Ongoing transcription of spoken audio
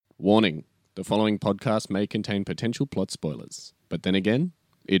Warning, the following podcast may contain potential plot spoilers, but then again,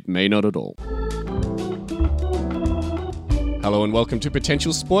 it may not at all. Hello and welcome to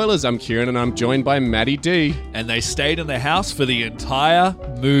Potential Spoilers. I'm Kieran and I'm joined by Maddie D. And they stayed in the house for the entire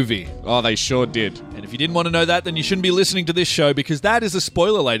movie. Oh, they sure did. And if you didn't want to know that, then you shouldn't be listening to this show because that is a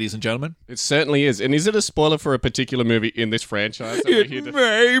spoiler, ladies and gentlemen. It certainly is. And is it a spoiler for a particular movie in this franchise It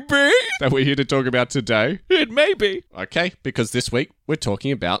may be. that we're here to talk about today? It may be. Okay, because this week we're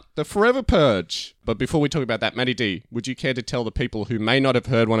talking about The Forever Purge. But before we talk about that, Maddie D, would you care to tell the people who may not have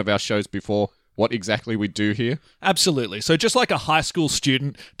heard one of our shows before what exactly we do here? Absolutely. So just like a high school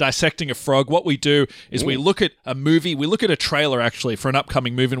student dissecting a frog, what we do is we look at a movie, we look at a trailer actually for an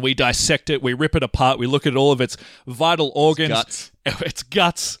upcoming movie and we dissect it, we rip it apart, we look at all of its vital organs. Its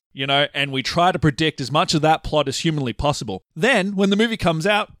guts, you know, and we try to predict as much of that plot as humanly possible. Then, when the movie comes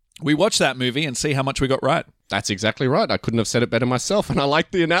out, we watch that movie and see how much we got right. That's exactly right. I couldn't have said it better myself, and I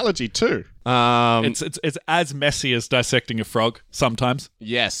like the analogy too. It's as messy as dissecting a frog sometimes.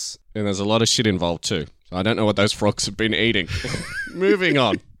 Yes, and there's a lot of shit involved too. I don't know what those frogs have been eating. Moving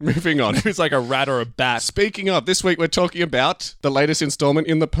on. It's like a rat or a bat. Speaking of, this week we're talking about the latest installment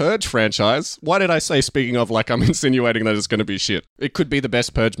in the Purge franchise. Why did I say speaking of like I'm insinuating that it's going to be shit? It could be the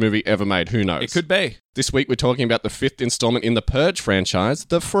best Purge movie ever made. Who knows? It could be. This week we're talking about the 5th installment in the Purge franchise,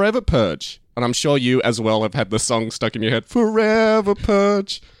 The Forever Purge. And I'm sure you as well have had the song stuck in your head. Forever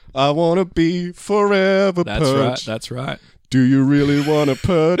Purge. I want to be forever Purge. That's right. Do you really want to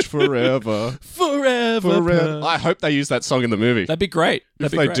purge forever? Forever Purge. I hope they use that song in the movie. That'd be great.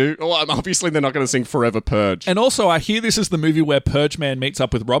 If they do, well, obviously they're not going to sing Forever Purge. And also, I hear this is the movie where Purge Man meets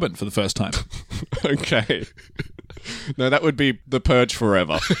up with Robin for the first time. Okay. No, that would be The Purge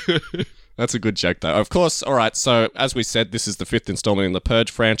Forever. That's a good joke, though. Of course, all right, so as we said, this is the 5th installment in the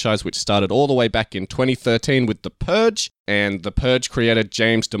Purge franchise, which started all the way back in 2013 with The Purge, and The Purge creator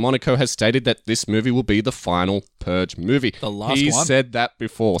James DeMonaco has stated that this movie will be the final Purge movie. The last one? He said that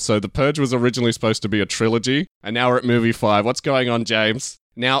before. So The Purge was originally supposed to be a trilogy, and now we're at movie 5. What's going on, James?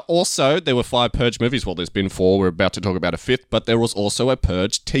 Now, also, there were 5 Purge movies. Well, there's been 4. We're about to talk about a 5th, but there was also a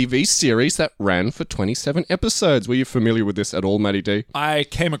Purge TV series that ran for 27 episodes. Were you familiar with this at all, Maddie D? I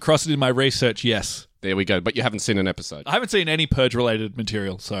came across it in my research, yes. There we go, but you haven't seen an episode. I haven't seen any Purge-related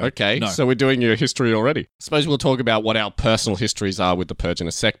material, so okay, no. So we're doing your history already. I suppose we'll talk about what our personal histories are with The Purge in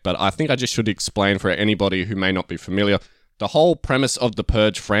a sec, but I think I just should explain for anybody who may not be familiar. The whole premise of the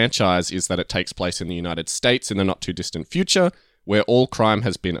Purge franchise is that it takes place in the United States in the not-too-distant future, where all crime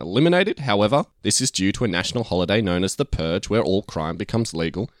has been eliminated. However, this is due to a national holiday known as the Purge, where all crime becomes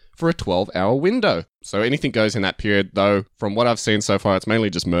legal for a 12-hour window. So anything goes in that period, though, from what I've seen so far, it's mainly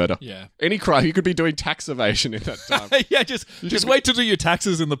just murder. Yeah. Any crime, you could be doing tax evasion in that time. Yeah, just wait to do your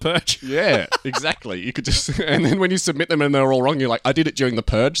taxes in the Purge. Yeah, exactly. You could just, and then when you submit them and they're all wrong, you're like, I did it during the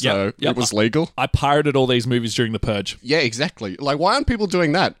Purge, so it was legal. I pirated all these movies during the Purge. Yeah, exactly. Like, why aren't people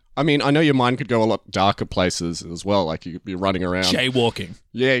doing that? I mean, I know your mind could go a lot darker places as well. Like, you could be running around. Jaywalking.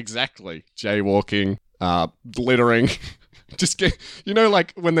 Yeah, exactly. Jaywalking, littering. Just get, you know,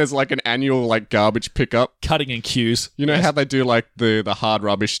 like when there's like an annual like garbage pickup. Cutting in queues. You know how they do like the hard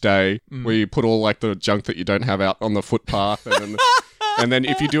rubbish day where you put all like the junk that you don't have out on the footpath and then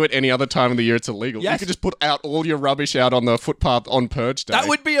if you do it any other time of the year, it's illegal. Yes. You could just put out all your rubbish out on the footpath on Purge Day. That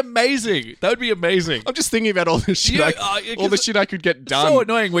would be amazing. I'm just thinking about all the shit, all the shit I could get done. So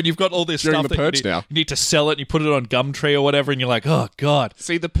annoying when you've got all this during stuff the Purge now. You need to sell it and you put it on Gumtree or whatever and you're like, oh, God.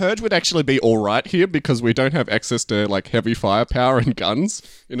 See, the Purge would actually be all right here because we don't have access to like heavy firepower and guns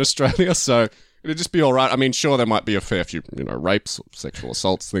in Australia, so it'd just be all right. I mean, sure, there might be a fair few, you know, rapes, sexual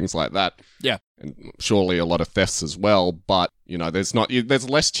assaults, things like that. Yeah. And surely a lot of thefts as well, but, you know, there's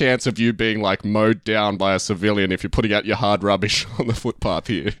less chance of you being, like, mowed down by a civilian if you're putting out your hard rubbish on the footpath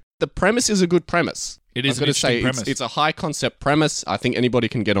here. The premise is a good premise. It is an interesting premise. It's a high-concept premise. I think anybody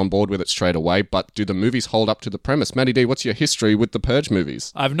can get on board with it straight away, but do the movies hold up to the premise? Maddie D, what's your history with the Purge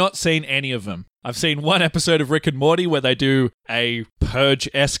movies? I've not seen any of them. I've seen one episode of Rick and Morty where they do a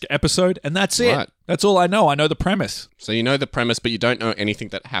Purge-esque episode, and that's it. Right. That's all I know. I know the premise. So you know the premise, but you don't know anything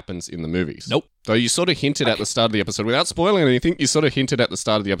that happens in the movies. Nope. Though you sort of hinted at the start of the episode, without spoiling anything, you sort of hinted at the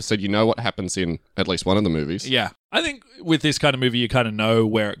start of the episode, you know what happens in at least one of the movies. Yeah. I think with this kind of movie, you kind of know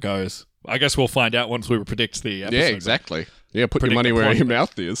where it goes. I guess we'll find out once we predict the episode. Yeah, exactly. Yeah, put your money where your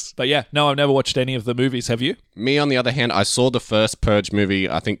mouth is. But yeah, no, I've never watched any of the movies. Have you? Me, on the other hand, I saw the first Purge movie,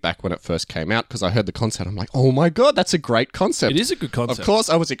 I think back when it first came out, because I heard the concept. I'm like, oh my God, that's a great concept. It is a good concept. Of course,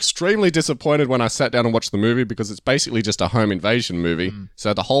 I was extremely disappointed when I sat down and watched the movie because it's basically just a home invasion movie.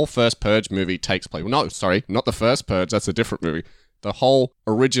 So the whole first Purge movie takes place. No, sorry, not the first Purge. That's a different movie. The whole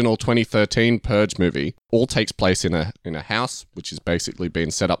original 2013 Purge movie all takes place in a house, which has basically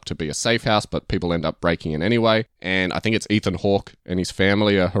been set up to be a safe house, but people end up breaking in anyway. And I think it's Ethan Hawke and his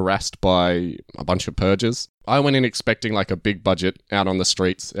family are harassed by a bunch of purges. I went in expecting like a big budget, out on the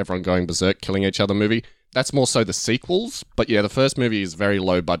streets, everyone going berserk, killing each other movie. That's more so the sequels. But yeah, the first movie is very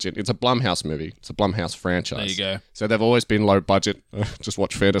low budget. It's a Blumhouse movie. It's a Blumhouse franchise. There you go. So they've always been low budget. Just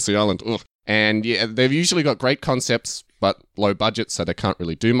watch Fantasy Island. Ugh. And yeah, they've usually got great concepts, but low budget, so they can't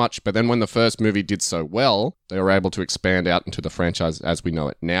really do much. But then when the first movie did so well, they were able to expand out into the franchise as we know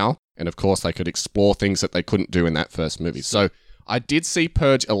it now. And of course, they could explore things that they couldn't do in that first movie. So I did see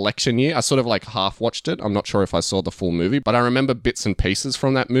Purge Election Year. I sort of like half watched it. I'm not sure if I saw the full movie, but I remember bits and pieces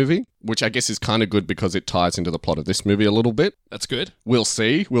from that movie, which I guess is kind of good because it ties into the plot of this movie a little bit. That's good. We'll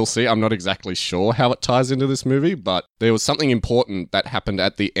see. I'm not exactly sure how it ties into this movie, but there was something important that happened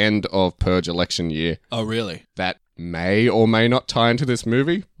at the end of Purge Election Year Oh, really? that may or may not tie into this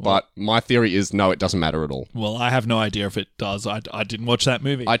movie, but my theory is no, it doesn't matter at all. Well, I have no idea if it does. I didn't watch that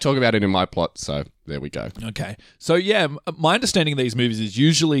movie. I talk about it in my plot, so there we go. Okay. So, yeah, my understanding of these movies is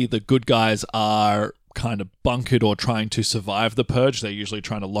usually the good guys are kind of bunkered or trying to survive the purge. They're usually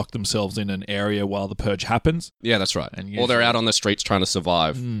trying to lock themselves in an area while the purge happens. Yeah, that's right. And or they're out on the streets trying to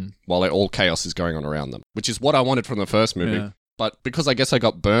survive while all chaos is going on around them, which is what I wanted from the first movie. Yeah. But because I guess I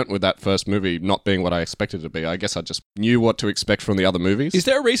got burnt with that first movie not being what I expected it to be, I guess I just knew what to expect from the other movies. Is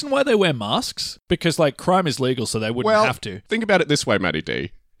there a reason why they wear masks? Because, like, crime is legal, so they wouldn't have to. Think about it this way, Matty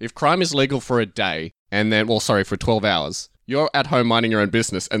D. If crime is legal for a day, and then, for 12 hours, you're at home minding your own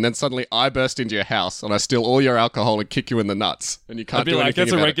business, and then suddenly I burst into your house, and I steal all your alcohol and kick you in the nuts, and you can't I'd be do like, anything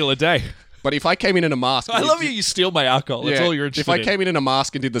that's a about regular day. it. But if I came in a mask... I love you steal my alcohol. That's all you're interested in. If I came in a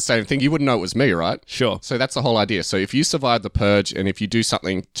mask and did the same thing, you wouldn't know it was me, right? Sure. So that's the whole idea. So if you survive the purge and if you do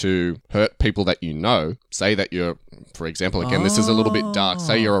something to hurt people that you know, say that you're, for example, again, this is a little bit dark.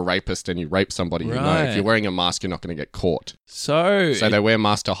 Say you're a rapist and you rape somebody you know. Right. If you're wearing a mask, you're not going to get caught. So they wear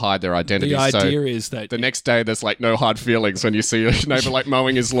masks to hide their identity. The idea is that... The next day, there's like no hard feelings when you see your neighbor like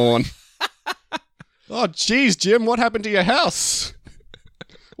mowing his lawn. Oh, geez, Jim, what happened to your house?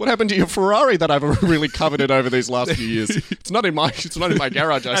 What happened to your Ferrari that I've really coveted over these last few years? It's not in my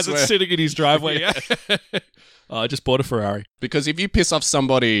garage, I As swear. it's sitting in his driveway, yeah. Oh, I just bought a Ferrari. Because if you piss off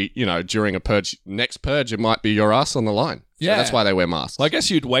somebody, during a purge, next purge, it might be your ass on the line. So Yeah. that's why they wear masks. Well, I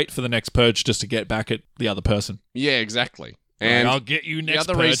guess you'd wait for the next purge just to get back at the other person. Yeah, exactly. And I'll get you next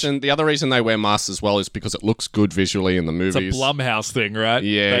the purge. other reason they wear masks as well is because it looks good visually in the It's movies. a Blumhouse thing, right?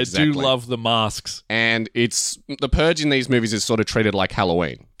 Yeah, They exactly. do love the masks. And it's the purge in these movies is sort of treated like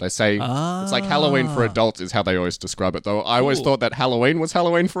Halloween. They say it's like Halloween for adults is how they always describe it. Though I always Cool. thought that Halloween was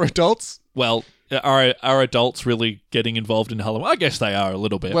Halloween for adults. Well, are adults really getting involved in Halloween? I guess they are a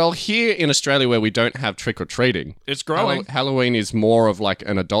little bit. Well, here in Australia where we don't have trick-or-treating, it's growing. Halloween is more of like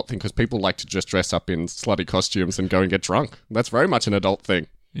an adult thing because people like to just dress up in slutty costumes and go and get drunk. That's very much an adult thing.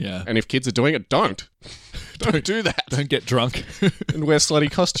 Yeah. And if kids are doing it, don't. Don't do that. Don't get drunk. And wear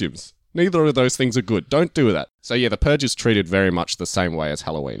slutty costumes. Neither of those things are good. Don't do that. So yeah, the purge is treated very much the same way as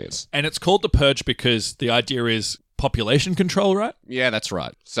Halloween is. And it's called the purge because the idea is population control, right? Yeah, that's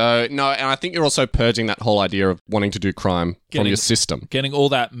right. So, no, and I think you're also purging that whole idea of wanting to do crime from your system. Getting all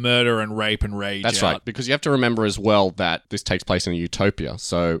that murder and rape and rage That's out. right, because you have to remember as well that this takes place in a utopia.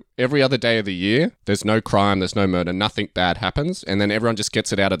 So every other day of the year, there's no crime, there's no murder, nothing bad happens, and then everyone just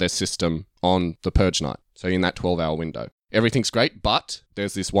gets it out of their system on the purge night. So in that 12-hour window. Everything's great, but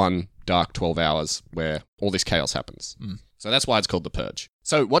there's this one dark 12 hours where all this chaos happens. So that's why it's called the purge.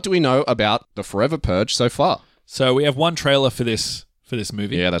 So what do we know about the Forever Purge so far? So we have one trailer for this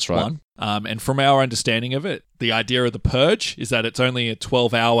movie. Yeah, that's right. One. And from our understanding of it, the idea of the purge is that it's only a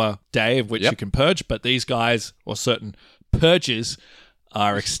 12-hour day of which you can purge, but these guys or certain purges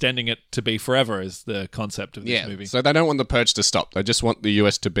are extending it to be forever is the concept of this movie. So they don't want the purge to stop. They just want the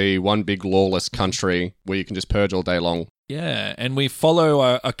US to be one big lawless country where you can just purge all day long. Yeah, and we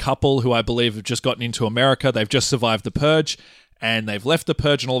follow a couple who I believe have just gotten into America. They've just survived the purge, and they've left the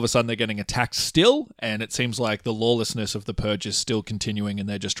purge, and all of a sudden they're getting attacked still, and it seems like the lawlessness of the purge is still continuing, and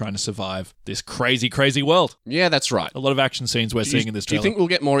they're just trying to survive this crazy, crazy world. Yeah, that's right. A lot of action scenes we're seeing in this trailer. Do you think we'll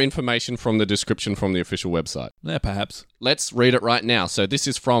get more information from the description from the official website? Yeah, perhaps. Let's read it right now. So this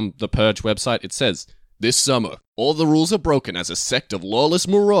is from the Purge website. It says, "This summer, all the rules are broken as a sect of lawless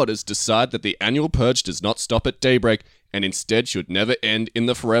marauders decide that the annual purge does not stop at daybreak and instead should never end in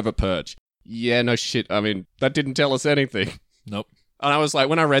the Forever Purge." Yeah, no shit. I mean, that didn't tell us anything. Nope. And I was like,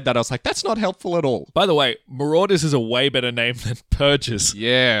 when I read that, I was like, that's not helpful at all. By the way, Marauders is a way better name than Purges.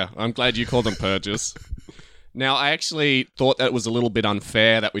 Yeah, I'm glad you call them purges. Now, I actually thought that was a little bit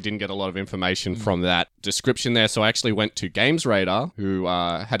unfair that we didn't get a lot of information from that description there. So I actually went to Games Radar, who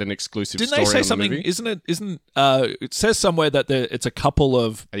had an exclusive Didn't story they say on something? the movie. It says somewhere that it's a couple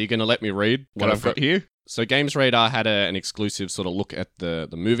of. Are you going to let me read what Go I've for got here? So Games Radar had an exclusive sort of look at the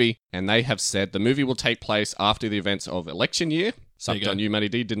movie, and they have said the movie will take place after the events of election year. Sucked on you, Matty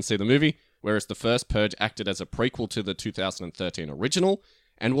D, didn't see the movie, whereas the first Purge acted as a prequel to the 2013 original,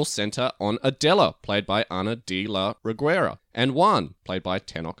 and will center on Adela, played by Ana de la Reguera, and Juan, played by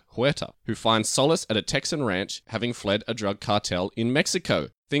Tenoch Huerta, who finds solace at a Texan ranch, having fled a drug cartel in Mexico.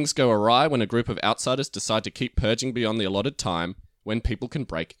 Things go awry when a group of outsiders decide to keep purging beyond the allotted time, when people can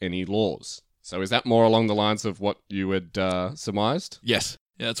break any laws. So is that more along the lines of what you had surmised? Yes.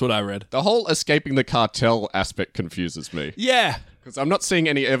 Yeah, that's what I read. The whole escaping the cartel aspect confuses me. Yeah. Because I'm not seeing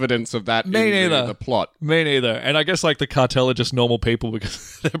any evidence of that Me in neither. the plot. Me neither. And I guess like the cartel are just normal people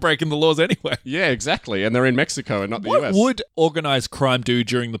because they're breaking the laws anyway. Yeah, exactly. And they're in Mexico and not the What US. would organized crime do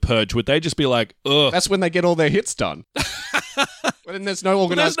during the purge? Would they just be like, ugh? That's when they get all their hits done. But then there's no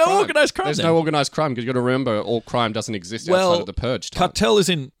organized crime. organized crime There's then. no organized crime because you've got to remember all crime doesn't exist outside of the purge time. Cartel is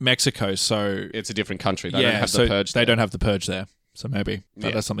in Mexico, so It's a different country. They don't have the purge they there. don't have the purge there. So maybe that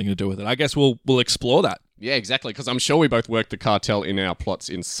Yeah. has something to do with it. I guess we'll explore that. Yeah, exactly. Because I'm sure we both work the cartel in our plots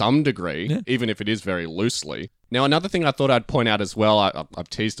in some degree, Yeah. even if it is very loosely. Now, another thing I thought I'd point out as well, I've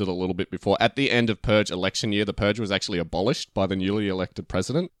teased it a little bit before. At the end of Purge election year, the Purge was actually abolished by the newly elected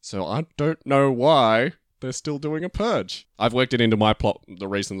president. So I don't know why they're still doing a Purge. I've worked it into my plot, the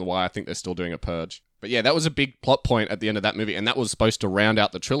reason why I think they're still doing a Purge. But yeah, that was a big plot point at the end of that movie, and that was supposed to round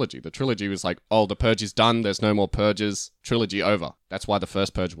out the trilogy. The trilogy was like, oh, the Purge is done, there's no more Purges, trilogy over. That's why the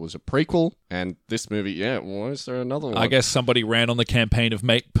first Purge was a prequel, and this movie, yeah, why is there another one? I guess somebody ran on the campaign of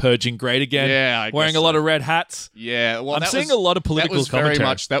make purging great again. Yeah, I wearing guess a lot so. of red hats. Yeah, well, I'm seeing a lot of political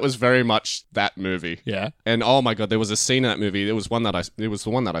commentary. That was very much that movie. Yeah. And oh my god, there was a scene in that movie. It was the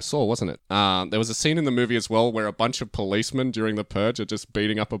one that I saw, wasn't it? There was a scene in the movie as well where a bunch of policemen during the Purge are just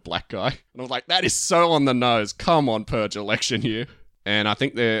beating up a black guy. And I was like, that is so on the nose. Come on, Purge election year. And I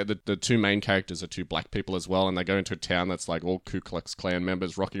think the two main characters are two black people as well, and they go into a town that's like all Ku Klux Klan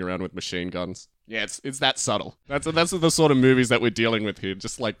members rocking around with machine guns. Yeah, it's that subtle. That's the sort of movies that we're dealing with here,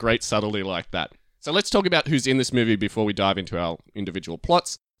 just like great subtlety like that. So let's talk about who's in this movie before we dive into our individual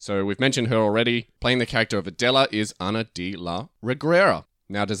plots. So we've mentioned her already. Playing the character of Adela is Ana de la Reguera.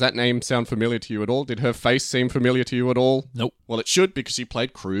 Now, does that name sound familiar to you at all? Did her face seem familiar to you at all? Nope. Well, it should, because she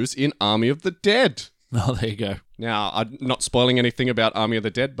played Cruz in Army of the Dead. Oh, there you go. Now, I'm not spoiling anything about Army of the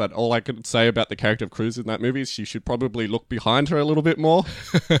Dead, but all I could say about the character of Cruz in that movie is she should probably look behind her a little bit more.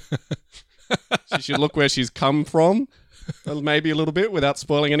 She should look where she's come from, maybe a little bit, without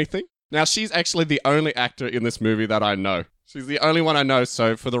spoiling anything. Now, she's actually the only actor in this movie that I know. She's the only one I know,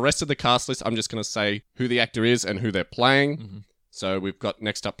 so for the rest of the cast list, I'm just going to say who the actor is and who they're playing. Mm-hmm. So we've got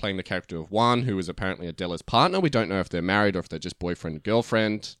next up playing the character of Juan, who is apparently Adela's partner. We don't know if they're married or if they're just boyfriend and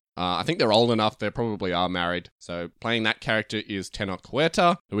girlfriend. I think they're old enough, they probably are married. So playing that character is Tenoch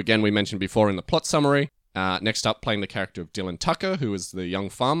Huerta, who again we mentioned before in the plot summary. Next up, playing the character of Dylan Tucker, who is the young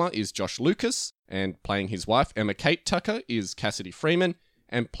farmer, is Josh Lucas. And playing his wife, Emma Kate Tucker, is Cassidy Freeman.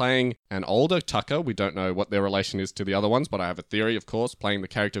 And playing an older Tucker, we don't know what their relation is to the other ones, but I have a theory, of course, playing the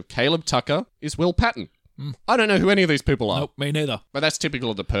character of Caleb Tucker, is Will Patton. I don't know who any of these people are. Nope, me neither. But that's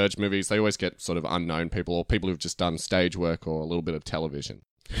typical of the Purge movies. They always get sort of unknown people or people who've just done stage work or a little bit of television.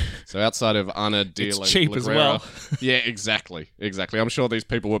 So outside of Ana de la cheap Reguera, as well. Yeah, exactly. I'm sure these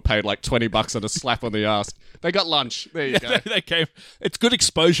people were paid like $20 and a slap on the ass. They got lunch. There you go. They came. It's good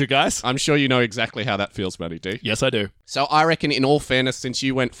exposure, guys. I'm sure you know exactly how that feels, Matty D. Yes, I do. So I reckon, in all fairness, since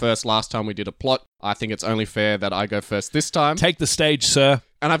you went first last time we did a plot, I think it's only fair that I go first this time. Take the stage, sir.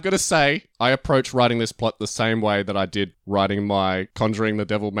 And I've got to say, I approach writing this plot the same way that I did writing my Conjuring the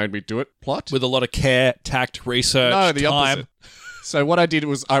Devil Made Me Do It plot. With a lot of care, tact, research, No, the time. opposite. So what I did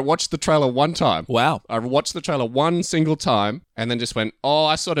was I watched the trailer one time. Wow. I watched the trailer one single time and then just went, oh,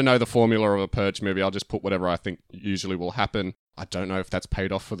 I sort of know the formula of a Purge movie. I'll just put whatever I think usually will happen. I don't know if that's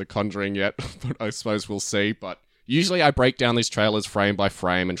paid off for The Conjuring yet, but I suppose we'll see. But usually I break down these trailers frame by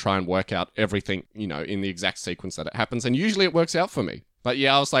frame and try and work out everything, in the exact sequence that it happens. And usually it works out for me. But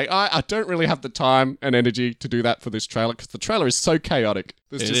yeah, I was like, I don't really have the time and energy to do that for this trailer because the trailer is so chaotic.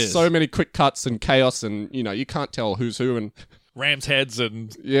 There's just so many quick cuts and chaos and, you can't tell who's who and... Ram's heads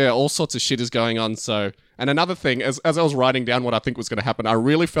and... Yeah, all sorts of shit is going on, so... And another thing, as I was writing down what I think was going to happen, I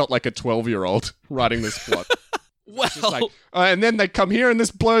really felt like a 12-year-old writing this plot. Well... and then they come here and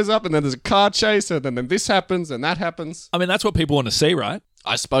this blows up and then there's a car chase and then this happens and that happens. I mean, that's what people want to see, right?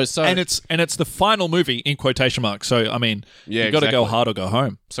 I suppose so. And it's the final movie in quotation marks. So I mean, Yeah, you got to go exactly. hard or go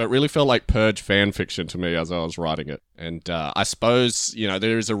home. So it really felt like Purge fan fiction to me as I was writing it. And I suppose,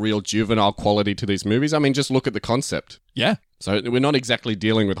 there is a real juvenile quality to these movies. I mean, just look at the concept. Yeah. So we're not exactly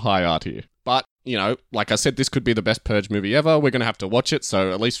dealing with high art here. But, like I said, this could be the best Purge movie ever. We're going to have to watch it,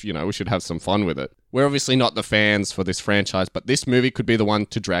 so at least, we should have some fun with it. We're obviously not the fans for this franchise, but this movie could be the one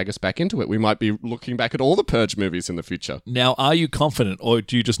to drag us back into it. We might be looking back at all the Purge movies in the future. Now, are you confident, or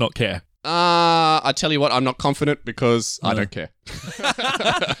do you just not care? I tell you what, I'm not confident because I don't care.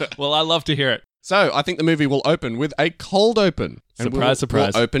 Well, I love to hear it. So, I think the movie will open with a cold open. Surprise,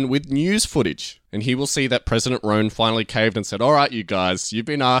 surprise. We'll open with news footage. And he will see that President Roan finally caved and said, all right, you guys, you've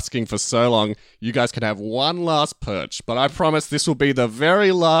been asking for so long. You guys can have one last purge. But I promise this will be the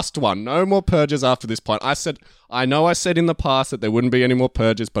very last one. No more purges after this point. I know I said in the past that there wouldn't be any more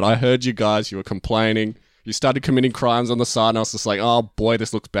purges, but I heard you guys. You were complaining. You started committing crimes on the side. And I was just like, oh boy,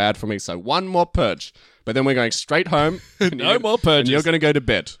 this looks bad for me. So one more purge. But then we're going straight home. No more purges. And you're going to go to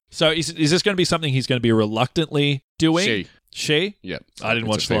bed. So is this going to be something he's going to be reluctantly doing? She? Yeah. I didn't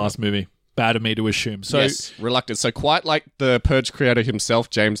watch the last movie. Bad of me to assume. So yes, reluctant. So quite like the Purge creator himself,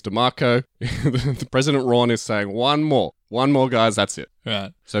 James DeMarco, the President Ron is saying, one more, guys, that's it.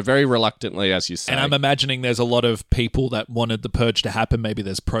 Right. So very reluctantly, as you say. And I'm imagining there's a lot of people that wanted the purge to happen. Maybe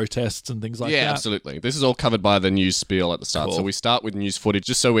there's protests and things like that. Yeah, absolutely. This is all covered by the news spiel at the start. Cool. So we start with news footage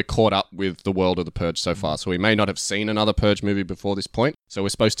just so we're caught up with the world of the Purge so far. So we may not have seen another Purge movie before this point. So we're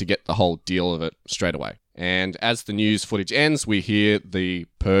supposed to get the whole deal of it straight away. And as the news footage ends, we hear the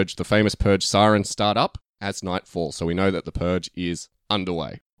Purge, the famous Purge siren start up as night falls. So we know that the Purge is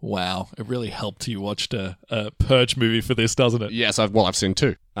underway. Wow, it really helped you watched a Purge movie for this, doesn't it? Yes, I've seen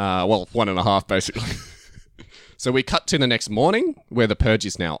two. 1.5 basically. So we cut to the next morning where the Purge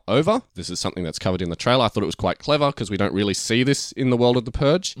is now over. This is something that's covered in the trailer. I thought it was quite clever because we don't really see this in the world of the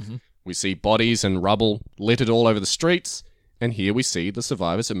Purge. Mm-hmm. We see bodies and rubble littered all over the streets. And here we see the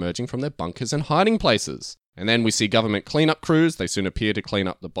survivors emerging from their bunkers and hiding places. And then we see government cleanup crews. They soon appear to clean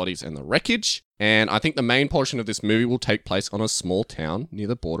up the bodies and the wreckage. And I think the main portion of this movie will take place on a small town near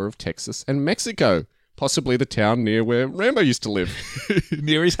the border of Texas and Mexico. Possibly the town near where Rambo used to live.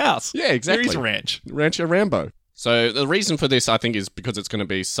 Near his house. Yeah, exactly. Near his ranch. Rancho Rambo. So the reason for this, I think, is because it's going to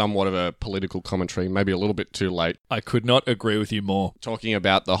be somewhat of a political commentary, maybe a little bit too late. I could not agree with you more. Talking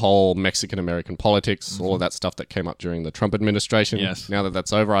about the whole Mexican-American politics, all of that stuff that came up during the Trump administration. Yes. Now that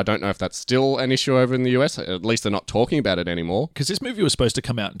that's over, I don't know if that's still an issue over in the US. At least they're not talking about it anymore. Because this movie was supposed to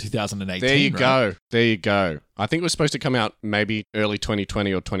come out in 2018, There you right? go. There you go. I think it was supposed to come out maybe early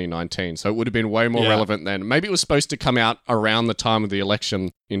 2020 or 2019, so it would have been way more relevant then. Maybe it was supposed to come out around the time of the election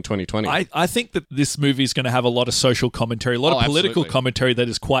in 2020. I think that this movie is going to have a lot of social commentary, a lot of political absolutely. commentary that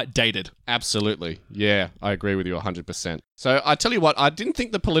is quite dated. Absolutely. Yeah, I agree with you 100%. So I tell you what, I didn't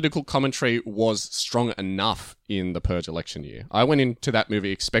think the political commentary was strong enough in the Purge election year. I went into that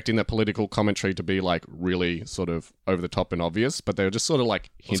movie expecting the political commentary to be like really sort of over the top and obvious, but they were just sort of like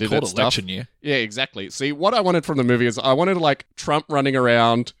hinted It's called at stuff. election year. Yeah, exactly. See, what I wanted from the movie is I wanted like Trump running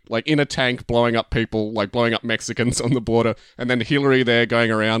around like in a tank blowing up people, like blowing up Mexicans on the border, and then Hillary there going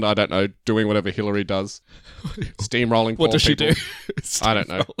around, I don't know, doing whatever Hillary does. Steamrolling What poor does she people. do? I don't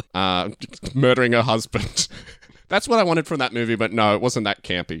know. Murdering her husband. That's what I wanted from that movie, but no, it wasn't that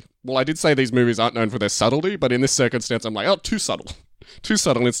campy. Well, I did say these movies aren't known for their subtlety, but in this circumstance, I'm like, oh, too subtle. Too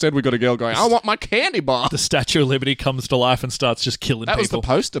subtle. Instead, we got a girl going, I want my candy bar. The Statue of Liberty comes to life and starts just killing That was the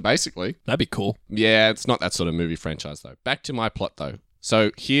people. poster, basically. That'd be cool. Yeah, it's not that sort of movie franchise, though. Back to my plot, though.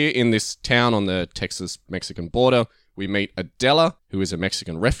 So here in this town on the Texas-Mexican border, we meet Adela, who is a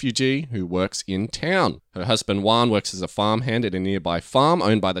Mexican refugee who works in town. Her husband Juan works as a farmhand at a nearby farm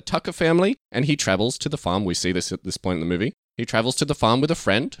owned by the Tucker family, and he travels to the farm. We see this at this point in the movie. He travels to the farm with a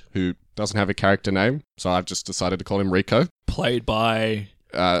friend who doesn't have a character name, so I've just decided to call him Rico. Played by...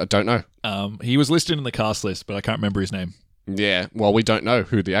 I don't know. he was listed in the cast list, but I can't remember his name. Yeah, well, we don't know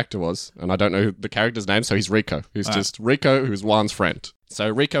who the actor was, and I don't know the character's name, so he's Rico. He's just Rico, who's Juan's friend. So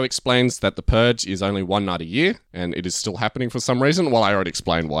Rico explains that the Purge is only one night a year, and it is still happening for some reason. Well, I already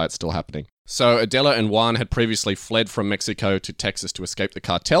explained why it's still happening. So Adela and Juan had previously fled from Mexico to Texas to escape the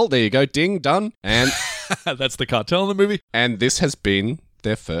cartel. There you go, ding, done. And That's the cartel in the movie. and this has been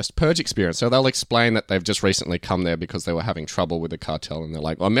their first Purge experience. So they'll explain that they've just recently come there because they were having trouble with the cartel, and they're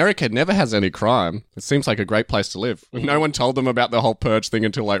like, well, America never has any crime. It seems like a great place to live. No one told them about the whole Purge thing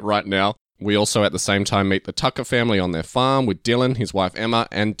until like right now. We also at the same time meet the Tucker family on their farm with Dylan, his wife Emma,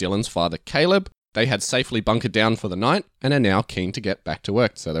 and Dylan's father Caleb. They had safely bunkered down for the night and are now keen to get back to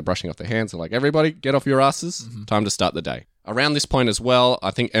work. So they're brushing off their hands. They're like, everybody, get off your asses. Time to start the day. Around this point as well,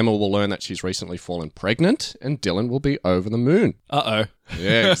 I think Emma will learn that she's recently fallen pregnant and Dylan will be over the moon. Uh-oh.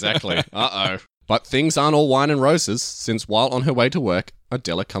 Yeah, exactly. Uh-oh. But things aren't all wine and roses, since while on her way to work,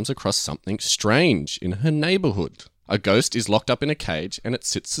 Adela comes across something strange in her neighborhood. A ghost is locked up in a cage and it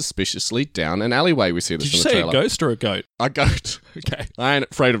sits suspiciously down an alleyway. We see this Did you in the say trailer. a ghost or a goat? A goat. Okay. I ain't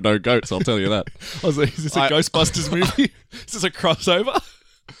afraid of no goats, I'll tell you that. I was like, is this a Ghostbusters movie? Is this a crossover?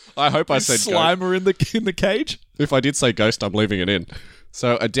 I hope I said goat. Slimer in the cage? If I did say ghost, I'm leaving it in.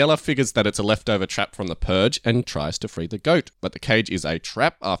 So Adela figures that it's a leftover trap from the purge and tries to free the goat. But the cage is a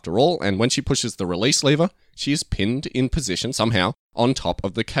trap after all, and when she pushes the release lever, she is pinned in position somehow on top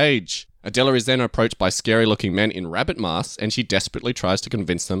of the cage. Adela is then approached by scary-looking men in rabbit masks, and she desperately tries to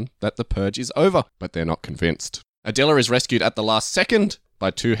convince them that the purge is over, but they're not convinced. Adela is rescued at the last second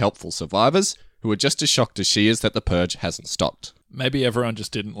by two helpful survivors, who are just as shocked as she is that the purge hasn't stopped. Maybe everyone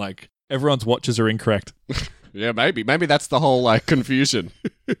just didn't everyone's watches are incorrect. Yeah, maybe. Maybe that's the whole, confusion.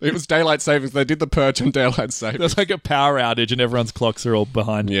 It was daylight savings. They did the purge on daylight savings. There's like a power outage and everyone's clocks are all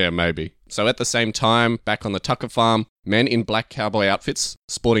behind. Yeah, maybe. So at the same time, back on the Tucker farm, men in black cowboy outfits,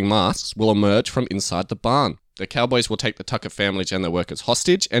 sporting masks, will emerge from inside the barn. The cowboys will take the Tucker families and their workers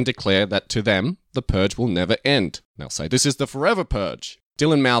hostage and declare that to them, the purge will never end. They'll say, this is the forever purge.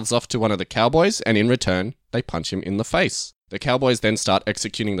 Dylan mouths off to one of the cowboys, and in return, they punch him in the face. The cowboys then start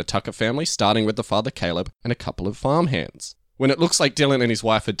executing the Tucker family, starting with the father Caleb and a couple of farmhands. When it looks like Dylan and his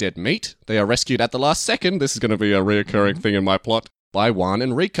wife are dead meat, they are rescued at the last second, this is going to be a reoccurring thing in my plot, by Juan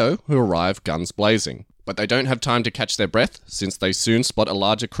and Rico, who arrive guns blazing. But they don't have time to catch their breath, since they soon spot a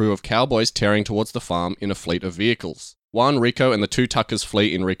larger crew of cowboys tearing towards the farm in a fleet of vehicles. Juan, Rico, and the two Tuckers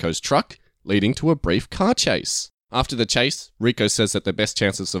flee in Rico's truck, leading to a brief car chase. After the chase, Rico says that the best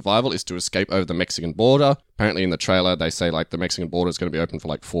chance of survival is to escape over the Mexican border. Apparently in the trailer, they say the Mexican border is going to be open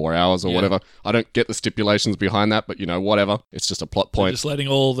for 4 hours or whatever. I don't get the stipulations behind that, but whatever. It's just a plot point. They're just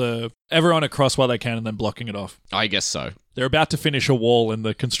letting everyone across while they can and then blocking it off. I guess so. They're about to finish a wall and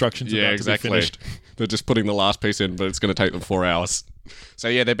the construction's about to be finished. They're just putting the last piece in, but it's going to take them 4 hours. So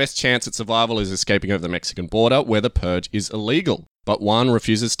yeah, their best chance at survival is escaping over the Mexican border, where the purge is illegal. But Juan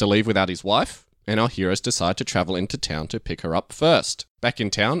refuses to leave without his wife, and our heroes decide to travel into town to pick her up first. Back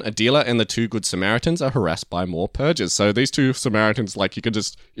in town, Adela and the two Good Samaritans are harassed by more purges. So these two Samaritans, you can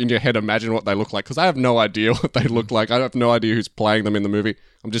just, in your head, imagine what they look like, because I have no idea what they look like. I have no idea who's playing them in the movie.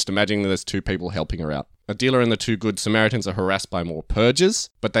 I'm just imagining that there's two people helping her out. Adela and the two Good Samaritans are harassed by more purges,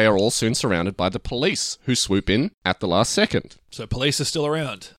 but they are all soon surrounded by the police, who swoop in at the last second. So police are still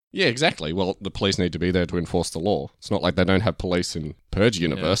around. Yeah, exactly. Well, the police need to be there to enforce the law. It's not like they don't have police in Purge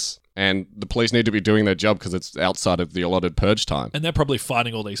universe. Yeah. And the police need to be doing their job because it's outside of the allotted purge time. And they're probably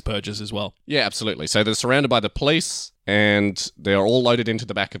fighting all these purges as well. Yeah, absolutely. So they're surrounded by the police, and they're all loaded into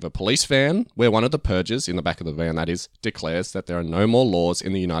the back of a police van, where one of the purges, in the back of the van that is, declares that there are no more laws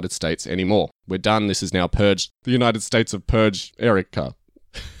in the United States anymore. We're done. This is now purged. The United States of Purge Erica.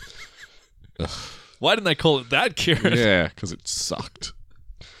 Why didn't they call it that, Kieran? Yeah, because it sucked.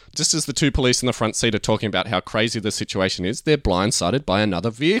 Just as the two police in the front seat are talking about how crazy the situation is, they're blindsided by another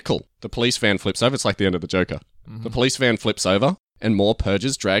vehicle. The police van flips over. It's like the end of the Joker. Mm-hmm. The police van flips over, and more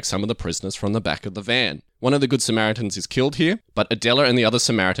purges drag some of the prisoners from the back of the van. One of the Good Samaritans is killed here, but Adela and the other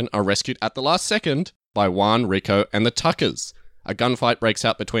Samaritan are rescued at the last second by Juan, Rico, and the Tuckers. A gunfight breaks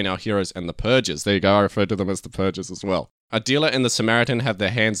out between our heroes and the purges. There you go, I referred to them as the purges as well. Adela and the Samaritan have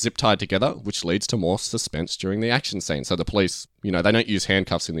their hands zip-tied together, which leads to more suspense during the action scene. So the police, they don't use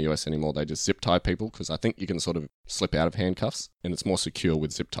handcuffs in the US anymore. They just zip-tie people, because I think you can sort of slip out of handcuffs, and it's more secure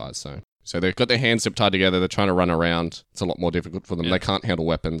with zip ties. So they've got their hands zip-tied together. They're trying to run around. It's a lot more difficult for them. Yeah. They can't handle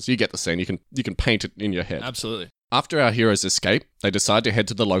weapons. You get the scene. You can paint it in your head. Absolutely. After our heroes escape, they decide to head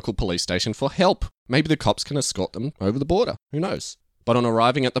to the local police station for help. Maybe the cops can escort them over the border. Who knows? But on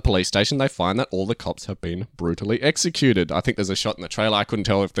arriving at the police station, they find that all the cops have been brutally executed. I think there's a shot in the trailer. I couldn't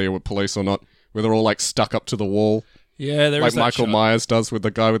tell if they were police or not, where they're all stuck up to the wall. Yeah, there is that Michael shot. Myers does with the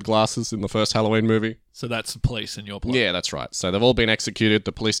guy with glasses in the first Halloween movie. So that's the police in your plot. Yeah, that's right. So they've all been executed.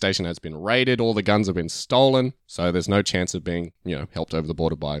 The police station has been raided. All the guns have been stolen. So there's no chance of being, helped over the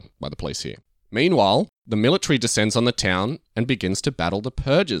border by the police here. Meanwhile, the military descends on the town and begins to battle the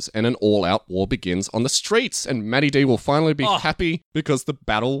purges, and an all-out war begins on the streets. And Matty D will finally be happy because the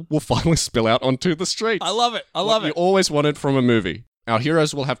battle will finally spill out onto the streets. I love it. I love it. You always wanted from a movie. Our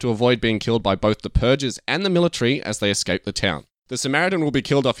heroes will have to avoid being killed by both the purges and the military as they escape the town. The Samaritan will be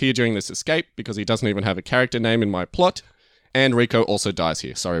killed off here during this escape because he doesn't even have a character name in my plot. And Rico also dies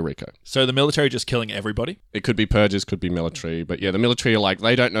here. Sorry, Rico. So the military just killing everybody? It could be purges, could be military. But yeah, the military are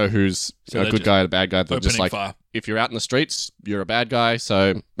they don't know who's a good guy or a bad guy. They're just fire. If you're out in the streets, you're a bad guy.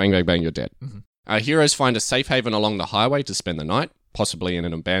 So bang, bang, bang, you're dead. Mm-hmm. Our heroes find a safe haven along the highway to spend the night, possibly in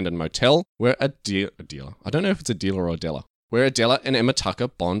an abandoned motel, where a dealer. I don't know if it's a dealer or Adela. Where Adela and Emma Tucker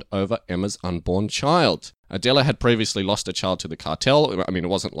bond over Emma's unborn child. Adela had previously lost a child to the cartel. I mean, it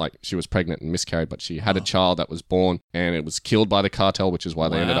wasn't like she was pregnant and miscarried, but she had a child that was born and it was killed by the cartel, which is why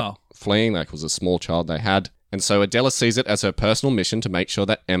they ended up fleeing. That was a small child they had. And so Adela sees it as her personal mission to make sure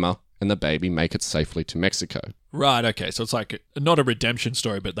that Emma and the baby make it safely to Mexico. Right, okay. So it's like not a redemption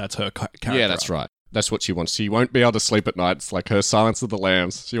story, but that's her character. Yeah, that's right. That's what she wants. She won't be able to sleep at night. It's like her Silence of the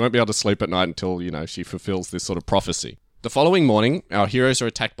Lambs. She won't be able to sleep at night until, she fulfills this sort of prophecy. The following morning, our heroes are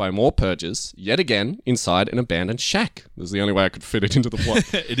attacked by more purges, yet again, inside an abandoned shack. This is the only way I could fit it into the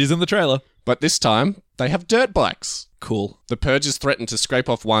plot. It is in the trailer. But this time, they have dirt bikes. Cool. The purges threaten to scrape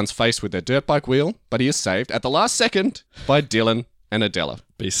off Juan's face with their dirt bike wheel, but he is saved at the last second by Dylan and Adela.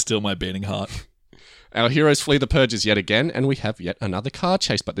 Be still my beating heart. Our heroes flee the purges yet again, and we have yet another car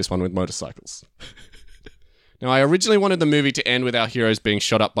chase, but this one with motorcycles. Now, I originally wanted the movie to end with our heroes being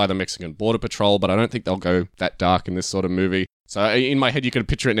shot up by the Mexican Border Patrol, but I don't think they'll go that dark in this sort of movie. So in my head, you can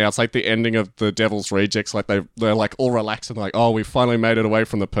picture it now. It's like the ending of The Devil's Rejects. Like they're like all relaxed and like, oh, we finally made it away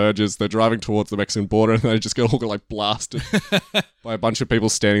from the purges. They're driving towards the Mexican border and they just get all like blasted by a bunch of people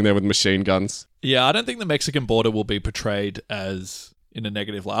standing there with machine guns. Yeah, I don't think the Mexican border will be portrayed as in a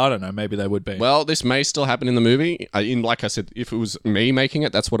negative light. I don't know. Maybe they would be. Well, this may still happen in the movie. Like I said, if it was me making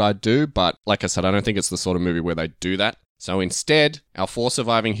it, that's what I'd do. But like I said, I don't think it's the sort of movie where they do that. So instead, our 4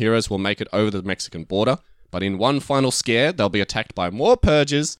 surviving heroes will make it over the Mexican border. But in one final scare, they'll be attacked by more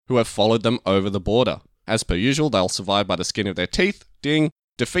purges who have followed them over the border. As per usual, they'll survive by the skin of their teeth,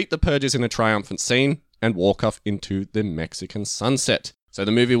 defeat the purges in a triumphant scene, and walk off into the Mexican sunset. So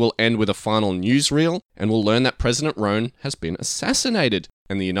the movie will end with a final newsreel, and we'll learn that President Roan has been assassinated,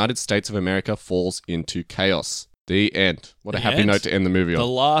 and the United States of America falls into chaos. The end. What a happy note to end the movie on. The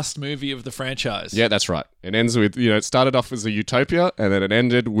last movie of the franchise. Yeah, that's right. It ends with, it started off as a utopia, and then it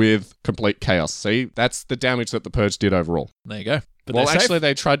ended with complete chaos. See, that's the damage that the Purge did overall. There you go. But well, actually,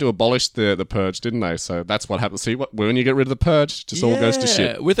 they tried to abolish the Purge, didn't they? So that's what happens. See, when you get rid of the Purge, it just all goes to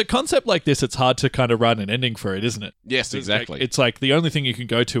shit. With a concept like this, it's hard to kind of write an ending for it, isn't it? Yes, exactly. It's like the only thing you can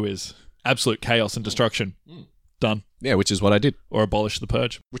go to is absolute chaos and destruction. Done. Yeah, which is what I did. Or abolish the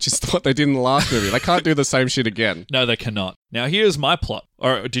Purge. Which is what they did in the last movie. They can't do the same shit again. No, they cannot. Now, here's my plot.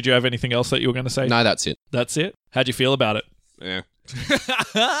 Or did you have anything else that you were going to say? No, that's it. That's it? How'd you feel about it? Yeah.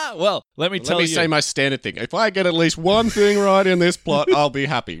 Well, let me say my standard thing. If I get at least one thing right in this plot, I'll be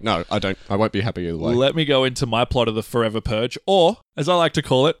happy. No, I don't. I won't be happy either way. Let me go into my plot of the Forever Purge, or, as I like to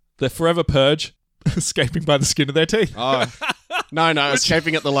call it, the Forever Purge escaping by the skin of their teeth. Oh. No,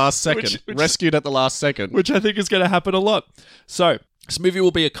 escaping at the last second. Rescued at the last second. Which I think is going to happen a lot. So, this movie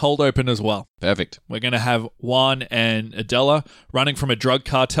will be a cold open as well. Perfect. We're going to have Juan and Adela running from a drug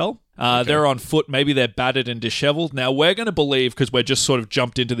cartel. Okay. They're on foot. Maybe they're battered and disheveled. Now, we're going to believe, because we're just sort of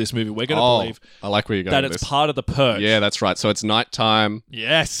jumped into this movie, we're going to believe I like where you're going that with it's this. part of the Purge. Yeah, that's right. So it's nighttime.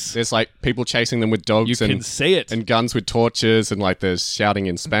 Yes. There's like people chasing them with dogs. You can see it. And guns with torches, and like there's shouting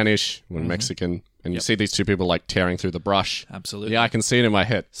in Spanish when Mexican. And you see these two people like tearing through the brush. Absolutely. Yeah, I can see it in my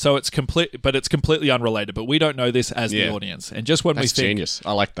head. So it's completely unrelated, but we don't know this as the audience. And just when That's we think genius.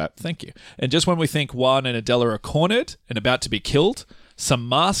 I like that. Thank you. And just when we think Juan and Adela are cornered and about to be killed, some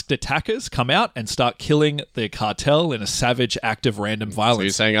masked attackers come out and start killing the cartel in a savage act of random violence. So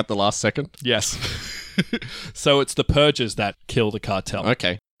you're saying at the last second? Yes. So it's the purges that kill the cartel.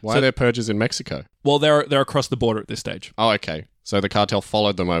 Okay. Why are there purges in Mexico? Well, they're across the border at this stage. Oh, okay. So the cartel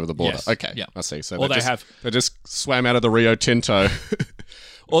followed them over the border. Yes. Okay. Yeah. I see. So they just swam out of the Rio Tinto.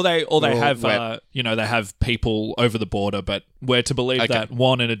 Or they have they have people over the border, but we're to believe that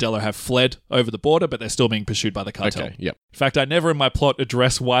Juan and Adela have fled over the border, but they're still being pursued by the cartel. Okay, yep. In fact, I never in my plot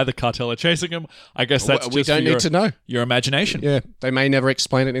address why the cartel are chasing them. I guess that's we don't need to know. Your imagination. Yeah, they may never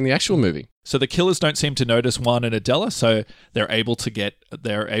explain it in the actual movie. So the killers don't seem to notice Juan and Adela, so they're able to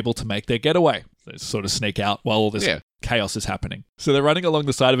make their getaway. They sort of sneak out while all this chaos is happening. So they're running along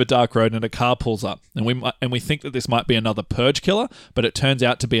the side of a dark road and a car pulls up. And we think that this might be another purge killer, but it turns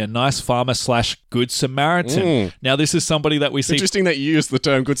out to be a nice farmer / good Samaritan. Now this is somebody that we see... Interesting that you use the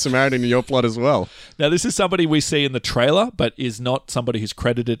term good Samaritan in your plot as well. Now this is somebody we see in the trailer, but is not somebody who's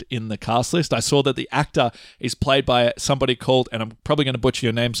credited in the cast list. I saw that the actor is played by somebody called, and I'm probably going to butcher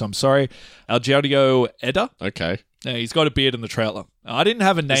your name, so I'm sorry, Algerio Eda. Okay. Yeah, he's got a beard in the trailer. I didn't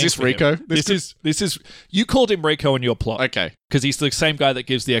have a name. Is this for Rico? Him. This is. You called him Rico in your plot. Okay. Because he's the same guy that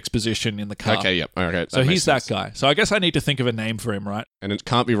gives the exposition in the car. Okay, yep. Okay. So he's that guy. So I guess I need to think of a name for him, right? And it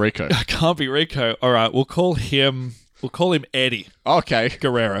can't be Rico. It can't be Rico. All right, we'll call him... We'll call him Eddie Okay.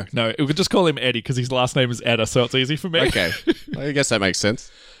 Guerrero. No, we could just call him Eddie because his last name is Etta, so it's easy for me. Okay. I guess that makes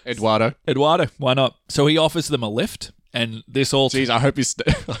sense. Eduardo. Eduardo, why not? So he offers them a lift, and this all... Jeez, I hope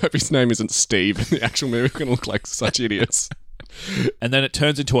his name isn't Steve in the actual movie. We're going to look like such idiots. And then it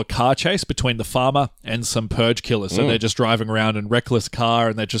turns into a car chase between the farmer and some purge killers. So they're just driving around in reckless car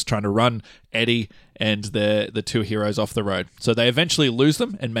and they're just trying to run Eddie and the two heroes off the road. So they eventually lose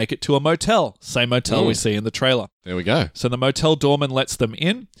them and make it to a motel. Same motel we see in the trailer. There we go. So the motel doorman lets them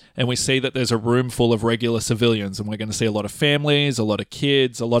in and we see that there's a room full of regular civilians and we're going to see a lot of families, a lot of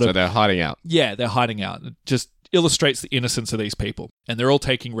kids, So they're hiding out. Yeah, they're hiding out. It just illustrates the innocence of these people. And they're all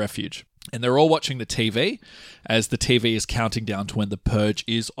taking refuge. And they're all watching the TV as the TV is counting down to when the purge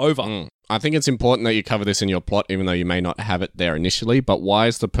is over. I think it's important that you cover this in your plot, even though you may not have it there initially. But why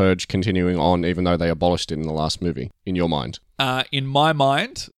is the purge continuing on, even though they abolished it in the last movie, in your mind? In my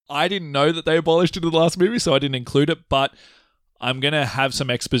mind, I didn't know that they abolished it in the last movie, so I didn't include it. But I'm going to have